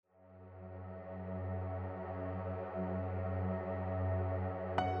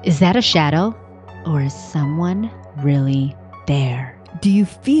Is that a shadow? Or is someone really there? Do you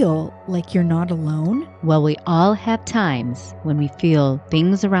feel like you're not alone? Well, we all have times when we feel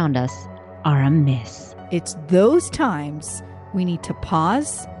things around us are amiss. It's those times we need to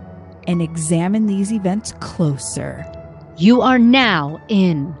pause and examine these events closer. You are now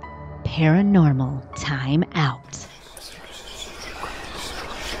in Paranormal Time Out.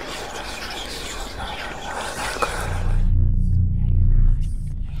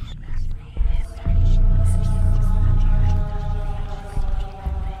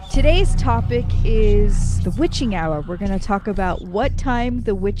 Today's topic is the witching hour. We're going to talk about what time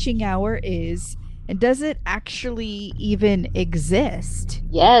the witching hour is and does it actually even exist?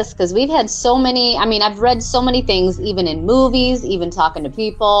 Yes, because we've had so many, I've read so many things, even in movies, even talking to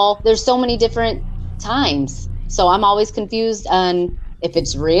people. There's so many different times. So I'm always confused on if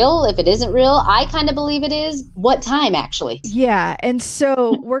it's real, if it isn't real. I kind of believe it is. What time, actually? Yeah. And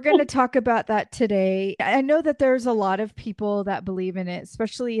so we're going to talk about that today. I know that there's a lot of people that believe in it,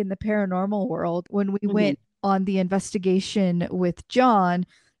 especially in the paranormal world. When we went on the investigation with John,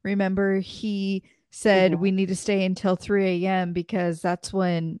 remember he said we need to stay until 3 a.m. because that's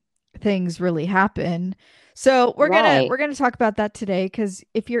when things really happen. So we're gonna talk about that today, because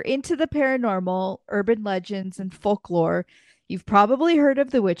if you're into the paranormal, urban legends, and folklore, you've probably heard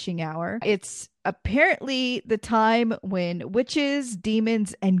of the witching hour. It's apparently the time when witches,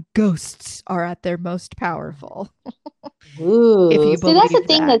 demons, and ghosts are at their most powerful. Ooh, If you see, that's the believe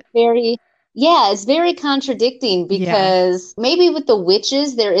thing that. it's very contradicting, because maybe with the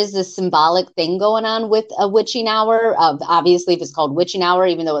witches, there is this symbolic thing going on with a witching hour. Obviously, if it's called witching hour,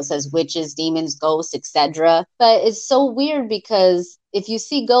 even though it says witches, demons, ghosts, etc. But it's so weird because if you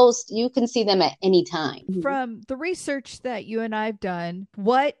see ghosts, you can see them at any time. From the research that you and I've done,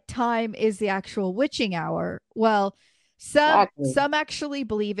 what time is the actual witching hour? Well, some actually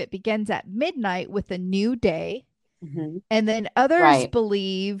believe it begins at midnight with a new day. And then others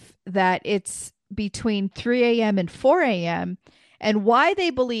believe that it's between 3 a.m. and 4 a.m. And why they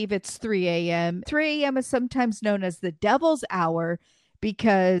believe it's 3 a.m. 3 a.m. is sometimes known as the devil's hour,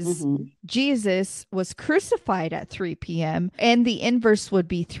 because Jesus was crucified at 3 p.m. and the inverse would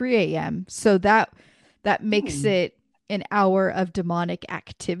be 3 a.m. So that makes it an hour of demonic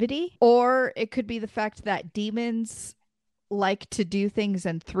activity. Or it could be the fact that demons like to do things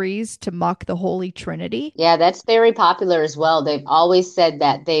in threes to mock the Holy Trinity. Yeah, that's very popular as well. They've always said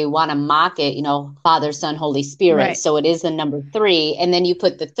that they want to mock it, Father, Son, Holy Spirit. Right. So it is the number 3. And then you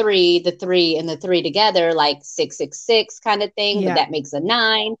put the 3, and the 3 together, like 666 kind of thing. Yeah. But that makes a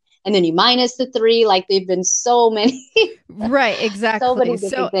 9. And then you minus the 3, like they've been so many. Right, exactly. So many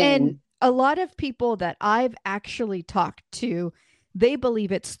different things. And a lot of people that I've actually talked to, they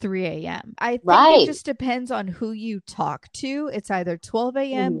believe it's 3 a.m. I think it just depends on who you talk to. It's either 12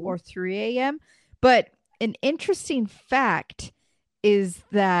 a.m. or 3 a.m. But an interesting fact is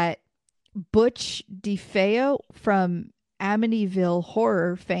that Butch DeFeo from Amityville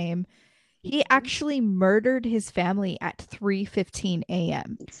horror fame, he actually murdered his family at 3:15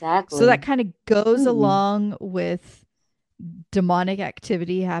 a.m. Exactly. So that kind of goes along with demonic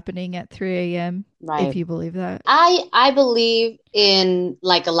activity happening at 3 a.m. Right. If you believe that. I believe in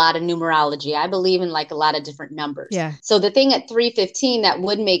like a lot of numerology. I believe in like a lot of different numbers. Yeah. So the thing at 3:15, that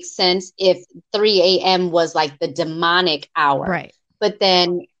would make sense if 3 a.m. was like the demonic hour. Right. But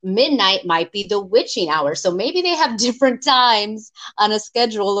then midnight might be the witching hour. So maybe they have different times on a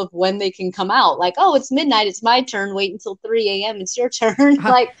schedule of when they can come out. Like, oh, it's midnight. It's my turn. Wait until 3 a.m. It's your turn.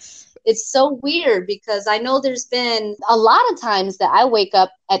 Like, it's so weird, because I know there's been a lot of times that I wake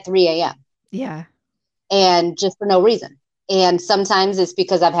up at 3 a.m. Yeah. And just for no reason. And sometimes it's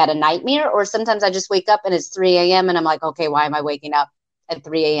because I've had a nightmare, or sometimes I just wake up and it's 3 a.m. and I'm like, okay, why am I waking up at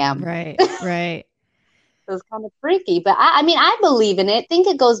 3 a.m.? Right, right. So it's kind of freaky, but I believe in it. I think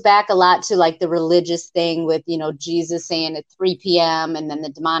it goes back a lot to like the religious thing with, Jesus saying at 3 p.m. and then the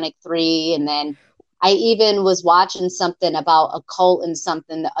demonic 3. And then I even was watching something about a cult and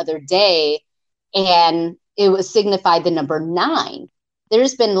something the other day, and it was signified the number 9.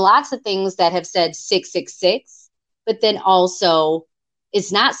 There's been lots of things that have said 666, but then also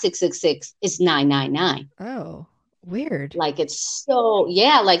it's not 666, it's 999. Oh, weird. Like it's so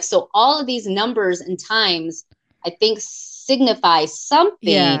all of these numbers and times, I think, signify something.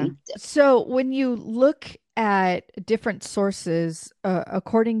 Yeah. So when you look at different sources,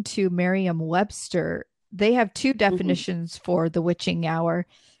 according to Merriam-Webster, they have 2 definitions for the witching hour.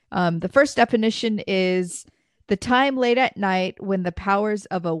 The first definition is the time late at night when the powers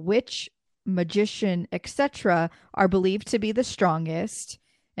of a witch, magician, etc., are believed to be the strongest.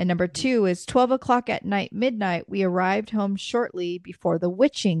 And number 2 is 12 o'clock at night, midnight. We arrived home shortly before the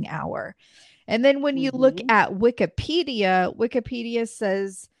witching hour. And then when you look at Wikipedia, Wikipedia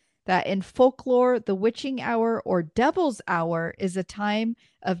says that in folklore, the witching hour or devil's hour is a time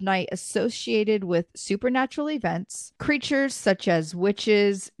of night associated with supernatural events. Creatures such as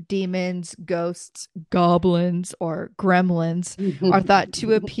witches, demons, ghosts, goblins, or gremlins are thought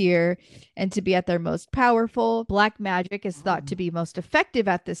to appear and to be at their most powerful. Black magic is thought to be most effective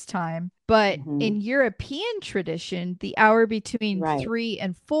at this time. But in European tradition, the hour between 3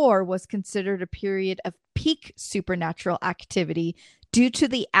 and 4 was considered a period of peak supernatural activity due to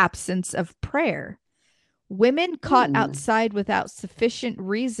the absence of prayer. Women caught outside without sufficient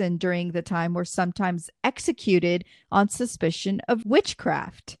reason during the time were sometimes executed on suspicion of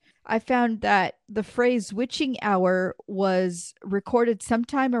witchcraft. I found that the phrase witching hour was recorded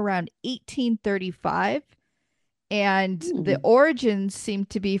sometime around 1835, and the origins seem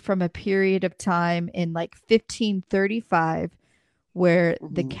to be from a period of time in like 1535 where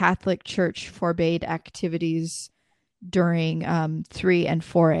the Catholic Church forbade activities during 3 and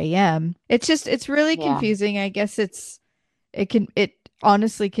 4 a.m. It's really confusing. I guess it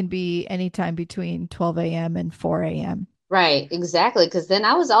honestly can be anytime between 12 a.m. and 4 a.m. Right, exactly. Because then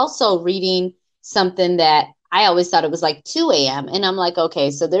I was also reading something that I always thought it was like 2 a.m. And I'm like,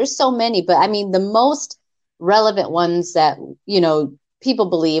 okay, so there's so many, but I mean, the most relevant ones that, people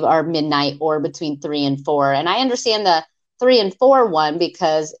believe are midnight or between 3 and 4. And I understand the 3 and 4 one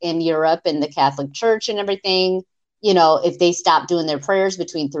because in Europe and the Catholic Church and everything, if they stop doing their prayers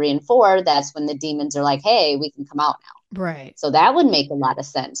between 3 and 4, that's when the demons are like, hey, we can come out now. Right. So that would make a lot of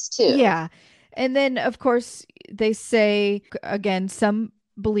sense too. Yeah. And then, of course, they say, again, some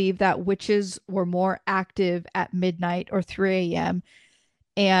believe that witches were more active at midnight or 3 a.m.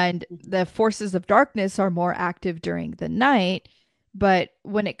 and the forces of darkness are more active during the night. But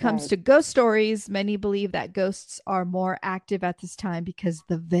when it comes to ghost stories, many believe that ghosts are more active at this time because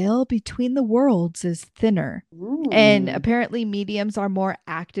the veil between the worlds is thinner. And apparently mediums are more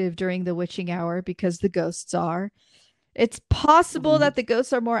active during the witching hour because the ghosts are. It's possible that the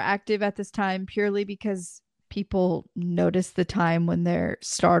ghosts are more active at this time purely because people notice the time when they're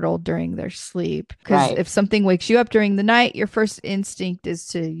startled during their sleep. Because if something wakes you up during the night, your first instinct is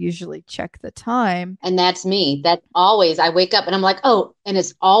to usually check the time. And that's me. That's always, I wake up and I'm like, oh, and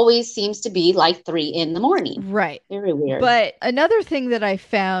it always seems to be like 3 in the morning. Right. Very weird. But another thing that I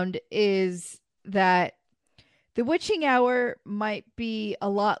found is that the witching hour might be a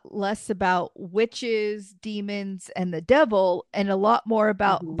lot less about witches, demons, and the devil, and a lot more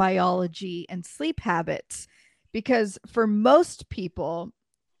about biology and sleep habits. Because for most people,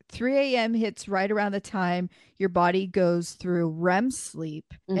 3 a.m. hits right around the time your body goes through REM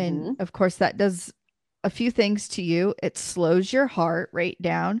sleep. And of course, that does a few things to you. It slows your heart rate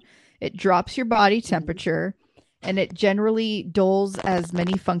down. It drops your body temperature. And it generally dulls as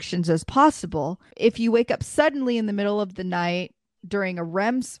many functions as possible. If you wake up suddenly in the middle of the night during a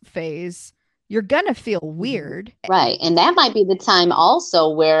REM phase, you're going to feel weird. Right. And that might be the time also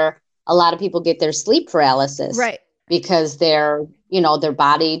where a lot of people get their sleep paralysis. Right. Because their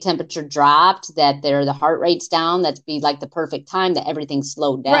body temperature dropped, that the heart rate's down. That'd be like the perfect time that everything's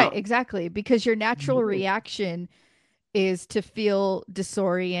slowed down. Right, exactly. Because your natural reaction is to feel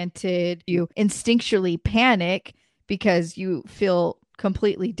disoriented. You instinctually panic because you feel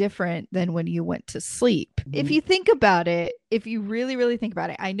completely different than when you went to sleep. If you think about it, if you really, really think about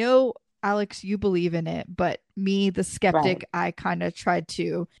it, I know, Alex, you believe in it, but me, the skeptic, I kind of tried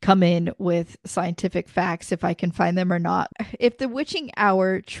to come in with scientific facts if I can find them or not. If the witching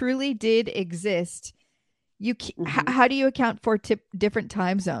hour truly did exist, how do you account for different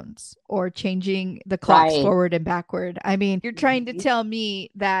time zones or changing the clocks forward and backward? I mean, you're trying to tell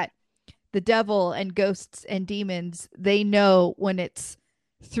me that the devil and ghosts and demons, they know when it's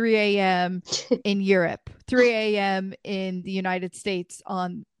 3 a.m. in Europe, 3 a.m. in the United States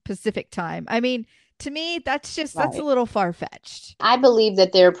on Pacific time. I mean, to me, that's a little far-fetched. I believe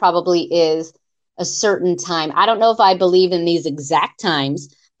that there probably is a certain time. I don't know if I believe in these exact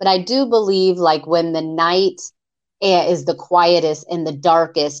times, but I do believe like when the night is the quietest and the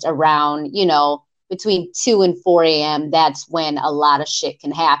darkest around, between 2 and 4 a.m., that's when a lot of shit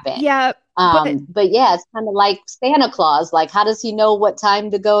can happen. Yeah. But yeah, it's kind of like Santa Claus. Like, how does he know what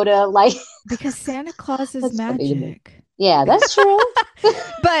time to go to like? Because Santa Claus is magic. Yeah, that's true.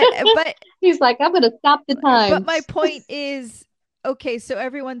 but he's like, I'm going to stop the time. But my point is, okay, so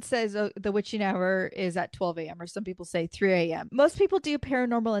everyone says the witching hour is at 12 a.m. or some people say 3 a.m. Most people do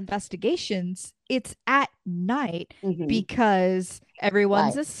paranormal investigations. It's at night because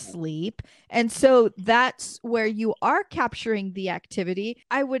everyone's asleep. And so that's where you are capturing the activity.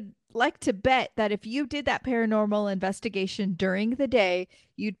 I would like to bet that if you did that paranormal investigation during the day,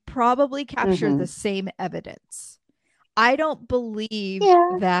 you'd probably capture the same evidence. I don't believe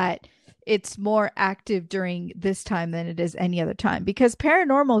that it's more active during this time than it is any other time, because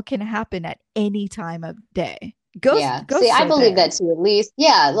paranormal can happen at any time of day. Ghosts See, I believe that too, at least.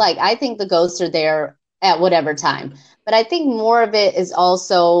 Yeah, like I think the ghosts are there at whatever time. But I think more of it is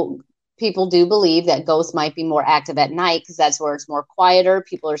also people do believe that ghosts might be more active at night because that's where it's more quieter.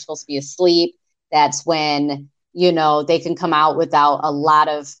 People are supposed to be asleep. That's when, you know, they can come out without a lot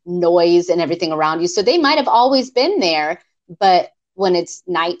of noise and everything around you. So they might have always been there, but when it's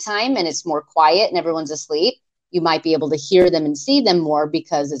nighttime and it's more quiet and everyone's asleep, you might be able to hear them and see them more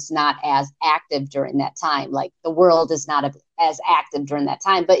because it's not as active during that time. Like the world is not as active during that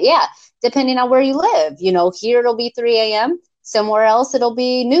time. But yeah, depending on where you live, you know, here it'll be 3 a.m. Somewhere else it'll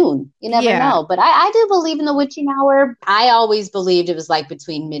be noon. You never know. But I do believe in the witching hour. I always believed it was like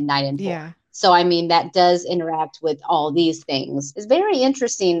between midnight and 4. Yeah. So, I mean, that does interact with all these things. It's very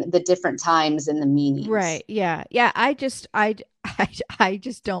interesting, the different times and the meanings. Right. Yeah. Yeah. I just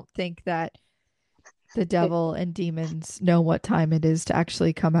don't think that the devil and demons know what time it is to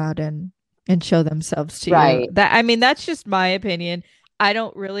actually come out and show themselves to you. That, I mean, that's just my opinion. I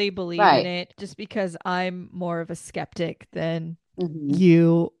don't really believe in it just because I'm more of a skeptic than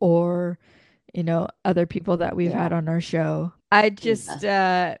you or, you know, other people that we've had on our show. I just,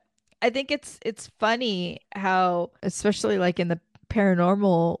 I think it's funny how, especially like in the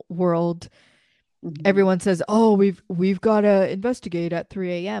paranormal world, everyone says, "Oh, we've got to investigate at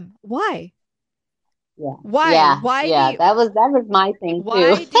 3 a.m." Why? Yeah. Why? Yeah. Why? Yeah. That was my thing too.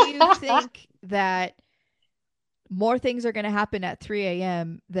 Why do you think that more things are going to happen at 3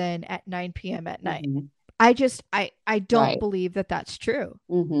 a.m. than at 9 p.m. at night? I don't believe that that's true.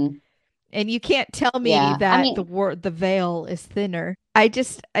 And you can't tell me that the veil is thinner. I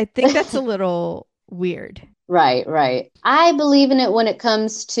think that's a little weird. Right. I believe in it when it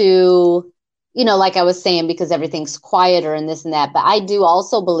comes to, you know, like I was saying, because everything's quieter and this and that. But I do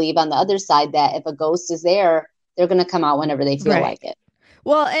also believe on the other side that if a ghost is there, they're going to come out whenever they feel like it.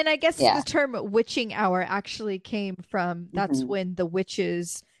 Well, and I guess the term witching hour actually came from, that's when the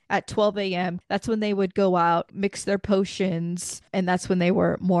witches at 12 a.m., that's when they would go out, mix their potions, and that's when they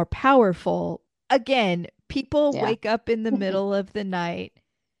were more powerful. Again, people wake up in the middle of the night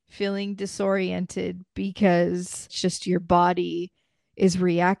feeling disoriented because just your body is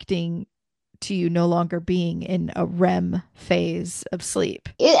reacting to you no longer being in a REM phase of sleep.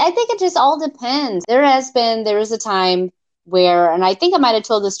 I think it just all depends. There was a time where, and I think I might have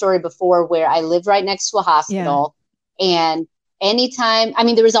told the story before, where I lived right next to a hospital, and anytime, I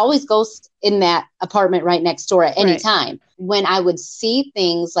mean, there was always ghosts in that apartment right next door at any time. When I would see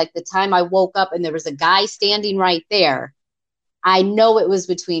things, like the time I woke up and there was a guy standing right there, I know it was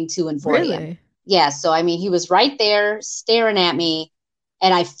between 2 and 4 a.m. Yeah, so I mean, he was right there staring at me,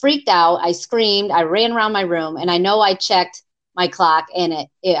 and I freaked out. I screamed. I ran around my room, and I know I checked my clock, and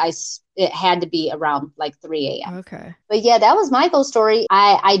it had to be around like 3 a.m. Okay. But yeah, that was my ghost story.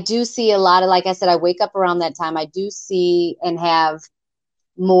 I do see a lot of, like I said, I wake up around that time. I do see and have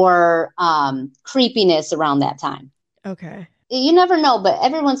more creepiness around that time. Okay. You never know, but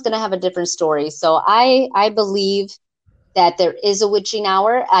everyone's going to have a different story. So I believe that there is a witching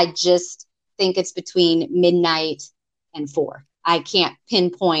hour. I just think it's between midnight and 4. I can't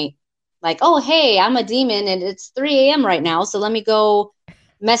pinpoint like, oh, hey, I'm a demon and it's 3 a.m. right now, so let me go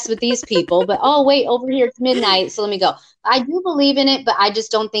mess with these people. But, oh, wait, over here it's midnight, so let me go. I do believe in it, but I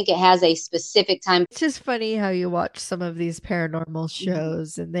just don't think it has a specific time. It's just funny how you watch some of these paranormal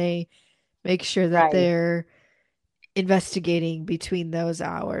shows and they make sure that they're investigating between those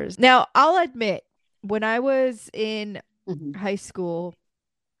hours. Now, I'll admit, when I was in high school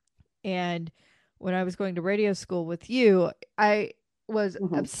and when I was going to radio school with you, I was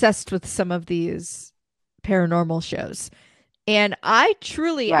obsessed with some of these paranormal shows. And I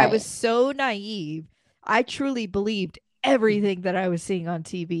was so naive. I truly believed everything that I was seeing on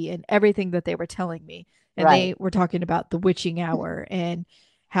TV and everything that they were telling me. And they were talking about the witching hour and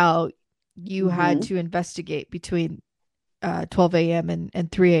how you had to investigate between 12 a.m.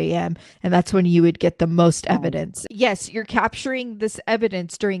 and 3 a.m. And that's when you would get the most evidence. Yes, you're capturing this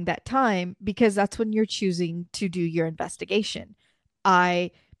evidence during that time because that's when you're choosing to do your investigation. I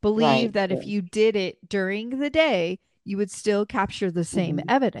believe that if you did it during the day, you would still capture the same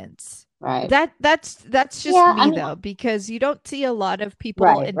evidence. Right. That's just me, though, because you don't see a lot of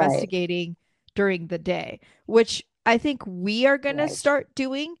people investigating during the day, which I think we are going to start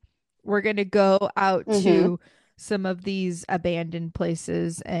doing. We're going to go out to some of these abandoned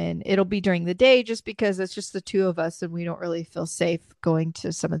places, and it'll be during the day just because it's just the two of us and we don't really feel safe going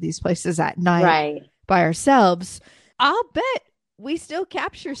to some of these places at night by ourselves. I'll bet we still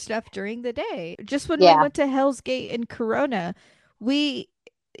capture stuff during the day. Just when we went to Hell's Gate in Corona,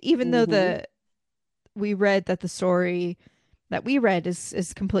 even though we read that the story that we read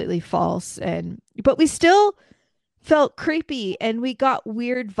is completely false, but we still felt creepy and we got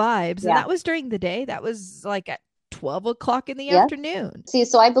weird vibes. And that was during the day. That was like at 12 o'clock in the afternoon. See,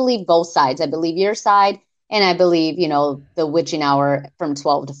 so I believe both sides. I believe your side, and I believe, the witching hour from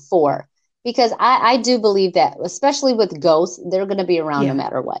 12 to 4. Because I do believe that, especially with ghosts, they're going to be around no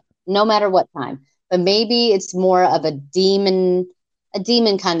matter what time. But maybe it's more of a demon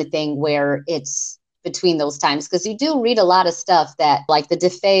kind of thing where it's between those times, because you do read a lot of stuff that like the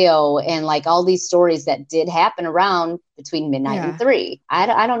DeFeo and like all these stories that did happen around between midnight and 3. I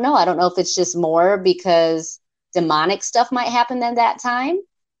don't know. I don't know if it's just more because demonic stuff might happen at that time,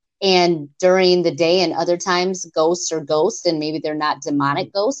 and during the day and other times ghosts are ghosts, and maybe they're not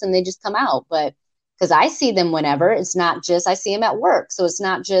demonic ghosts and they just come out. But because I see them whenever, it's not just I see them at work, so it's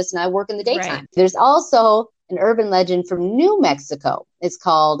not just, and I work in the daytime. Right. There's also an urban legend from New Mexico. It's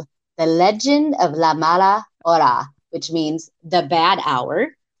called the Legend of La Mala Hora, which means the bad hour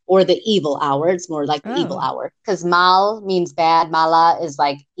or the evil hour. It's more like the evil hour, because mal means bad, mala is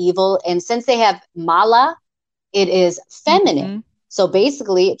like evil. And since they have mala, it is feminine. Mm-hmm. So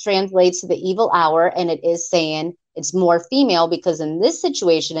basically it translates to the evil hour, and it is saying it's more female because in this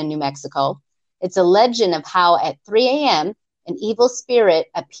situation in New Mexico, it's a legend of how at 3 a.m., an evil spirit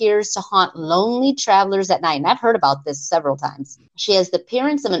appears to haunt lonely travelers at night. And I've heard about this several times. She has the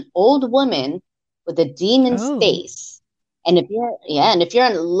appearance of an old woman with a demon's face. And if you're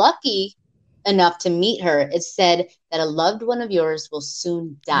unlucky enough to meet her, it's said that a loved one of yours will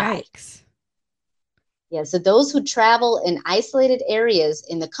soon die. Yikes. Yeah, so those who travel in isolated areas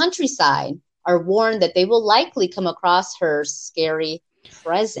in the countryside are warned that they will likely come across her scary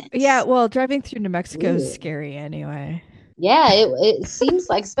presence. Yeah, well, driving through New Mexico is scary anyway. Yeah, it seems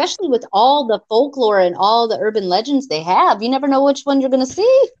like, especially with all the folklore and all the urban legends they have, you never know which one you're going to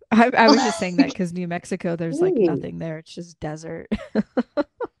see. I was just saying that because New Mexico, there's like nothing there. It's just desert.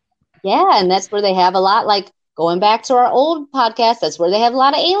 Yeah, and that's where they have a lot, like going back to our old podcast, that's where they have a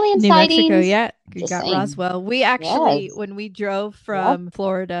lot of alien sightings. New Mexico, yeah. You got Roswell. We actually, when we drove from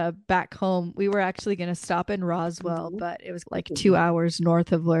Florida back home, we were actually going to stop in Roswell, but it was like 2 hours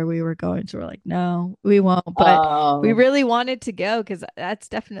north of where we were going. So we're like, no, we won't. But we really wanted to go because that's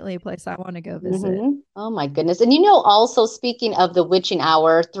definitely a place I want to go visit. Oh my goodness. And also speaking of the witching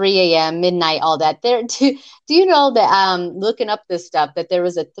hour, 3 a.m., midnight, all that, do you know that looking up this stuff, that there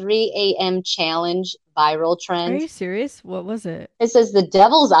was a 3 a.m. challenge viral trend? Are you serious? What was it? It says the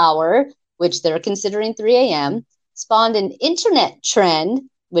devil's hour, which they're considering 3 a.m., spawned an internet trend,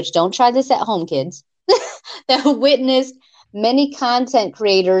 which don't try this at home, kids, that witnessed many content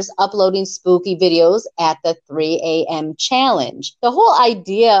creators uploading spooky videos at the 3 a.m. challenge. The whole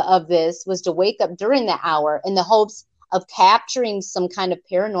idea of this was to wake up during that hour in the hopes of capturing some kind of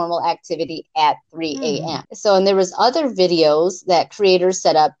paranormal activity at 3 a.m. So, and there was other videos that creators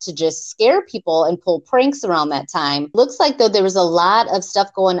set up to just scare people and pull pranks around that time. Looks like, though, there was a lot of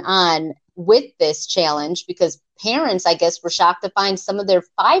stuff going on with this challenge because parents, I guess, were shocked to find some of their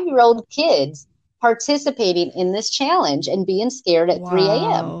 5-year-old kids participating in this challenge and being scared at 3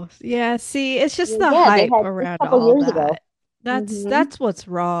 a.m. Yeah, see, it's just the hype around all that. Ago. That's what's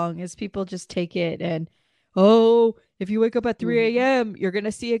wrong, is people just take it and, if you wake up at 3 a.m., you're going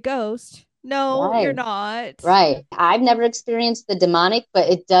to see a ghost. No, you're not. Right. I've never experienced the demonic, but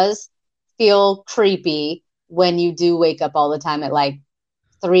it does feel creepy when you do wake up all the time at like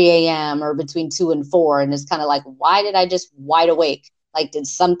 3 a.m. or between 2 and 4. And it's kind of like, why did I just wide awake? Like, did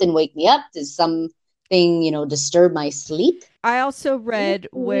something wake me up? Did something, disturb my sleep? I also read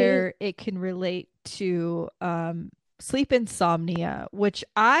where it can relate to sleep insomnia, which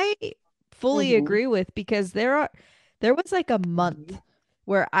I fully agree with, because there was like a month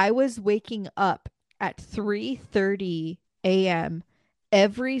where I was waking up at 3:30 a.m.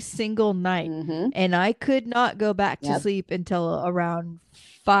 every single night, and I could not go back to sleep until around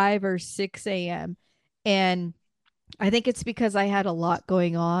 5 or 6 a.m. And I think it's because I had a lot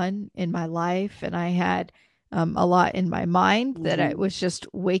going on in my life, and I had a lot in my mind that it was just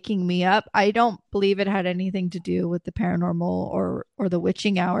waking me up. I don't believe it had anything to do with the paranormal or the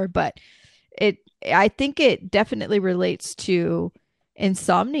witching hour, but I think it definitely relates to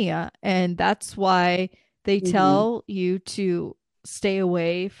insomnia, and that's why they tell you to stay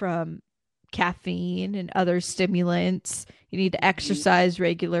away from caffeine and other stimulants. You need to exercise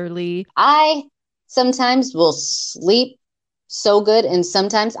regularly. I sometimes will sleep so good, and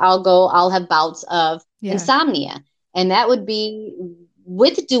sometimes I'll have bouts of insomnia. And that would be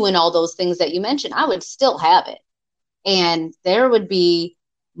with doing all those things that you mentioned, I would still have it. And there would be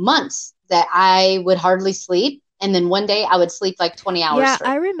months that I would hardly sleep. And then one day I would sleep like 20 hours Yeah, straight.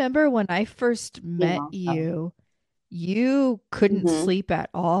 I remember when I first met you couldn't sleep at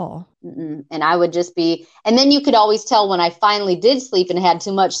all. And I would just be, and then you could always tell when I finally did sleep and had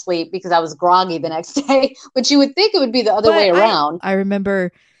too much sleep because I was groggy the next day, which you would think it would be the other way around. I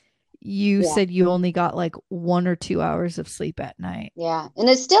remember you said you only got like 1 or 2 hours of sleep at night. Yeah. And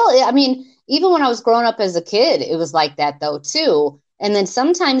it's still, I mean, even when I was growing up as a kid, it was like that though, too. And then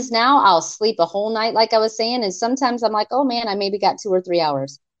sometimes now I'll sleep a whole night, like I was saying. And sometimes I'm like, oh man, I maybe got 2 or 3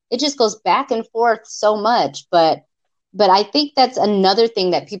 hours. It just goes back and forth so much. But I think that's another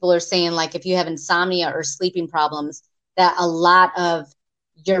thing that people are saying, like if you have insomnia or sleeping problems, that a lot of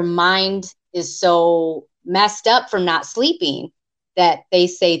your mind is so messed up from not sleeping that they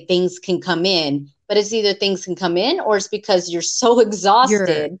say things can come in. But it's either things can come in or it's because you're so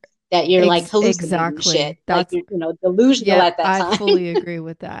exhausted that you're like hallucinating shit. That's, like you're delusional at that time. I fully agree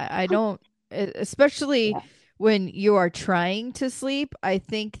with that. I don't, especially when you are trying to sleep, I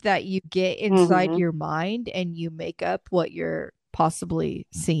think that you get inside your mind and you make up what you're possibly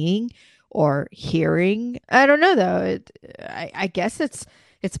seeing or hearing. I don't know though. I guess it's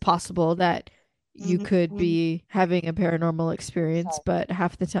possible that you could be having a paranormal experience, but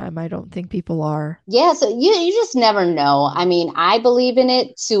half the time I don't think people are. Yeah, so you just never know. I mean, I believe in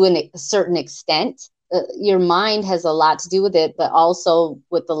it to a certain extent. Your mind has a lot to do with it, but also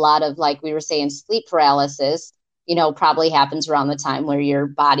with a lot of, like we were saying, sleep paralysis, probably happens around the time where your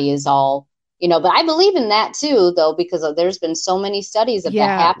body is all, but I believe in that too, though, because there's been so many studies of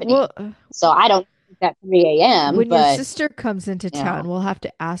that happening. Well, so I don't think at 3 a.m. When your sister comes into town, we'll have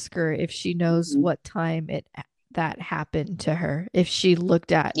to ask her if she knows what time that happened to her, if she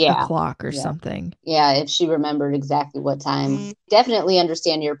looked at a clock or something. Yeah, if she remembered exactly what time. Definitely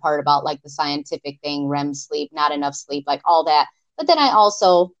understand your part about like the scientific thing, REM sleep, not enough sleep, like all that. But then I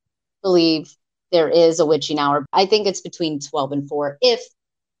also believe there is a witching hour. I think it's between 12 and 4 if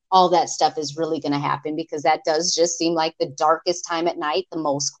all that stuff is really going to happen, because that does just seem like the darkest time at night, the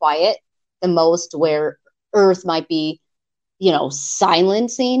most quiet, the most where Earth might be,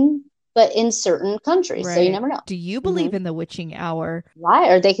 silencing, but in certain countries. Right. So you never know. Do you believe in the witching hour? Right.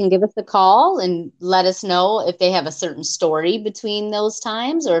 Or they can give us a call and let us know if they have a certain story between those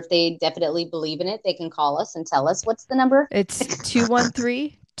times, or if they definitely believe in it. They can call us and tell us. What's the number? It's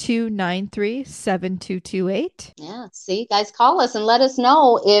 213-293-7228. Yeah. See, guys, call us and let us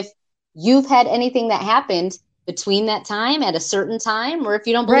know if you've had anything that happened between that time at a certain time, or if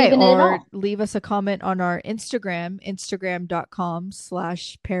you don't believe in it at all. Or leave us a comment on our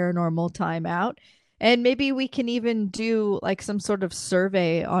instagram.com/paranormaltimeout. And maybe we can even do like some sort of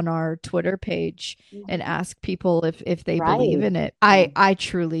survey on our Twitter page and ask people if they believe in it. I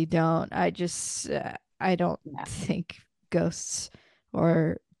truly don't. I just, I don't think ghosts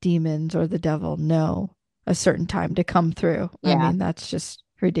or demons or the devil know a certain time to come through. I mean, that's just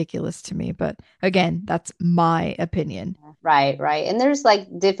ridiculous to me, but again, that's my opinion. Right. And there's like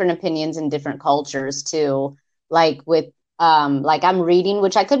different opinions in different cultures too, like with like I'm reading,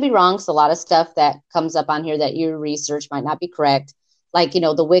 which I could be wrong, so a lot of stuff that comes up on here that your research might not be correct, like the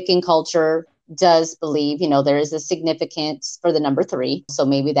Wiccan culture does believe there is a significance for the number 3, so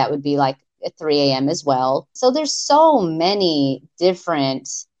maybe that would be like at 3 a.m. as well. So there's so many different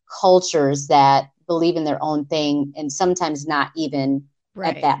cultures that believe in their own thing, and sometimes not even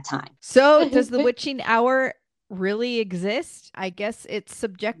at that time. So does the witching hour really exist? I guess it's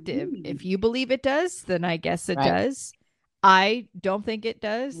subjective. If you believe it does, then I guess it does. I don't think it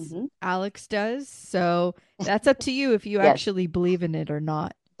does. Alex does. So that's up to you if you actually believe in it or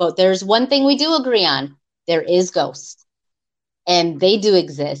not. But there's one thing we do agree on. There is ghosts, and they do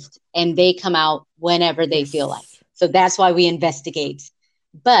exist, and they come out whenever they feel like. So that's why we investigate.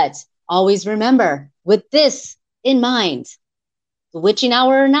 But always remember, with this in mind, the witching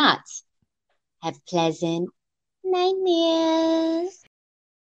hour or not, have pleasant nightmares.